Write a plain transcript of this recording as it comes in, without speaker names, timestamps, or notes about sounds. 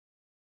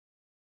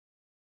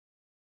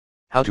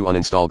How to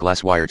uninstall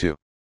GlassWire 2.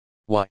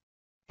 Why?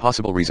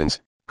 Possible reasons: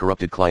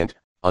 corrupted client,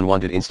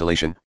 unwanted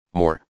installation,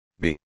 more.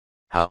 B.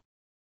 How?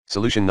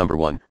 Solution number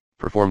 1,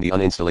 perform the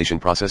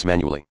uninstallation process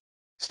manually.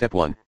 Step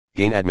 1,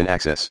 gain admin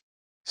access.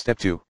 Step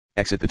 2,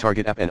 exit the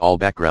target app and all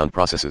background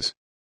processes.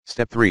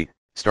 Step 3,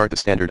 start the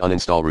standard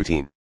uninstall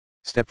routine.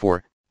 Step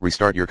 4,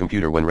 restart your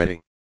computer when ready.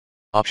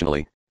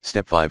 Optionally,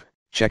 Step 5,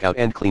 check out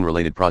and clean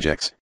related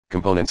projects,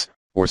 components,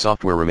 or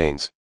software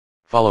remains.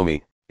 Follow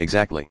me,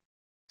 exactly.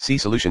 See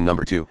solution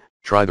number 2,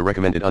 try the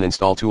recommended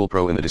Uninstall Tool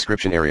Pro in the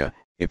description area,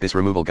 if this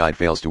removal guide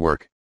fails to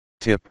work.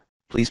 Tip,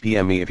 please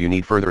PM me if you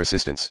need further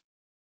assistance.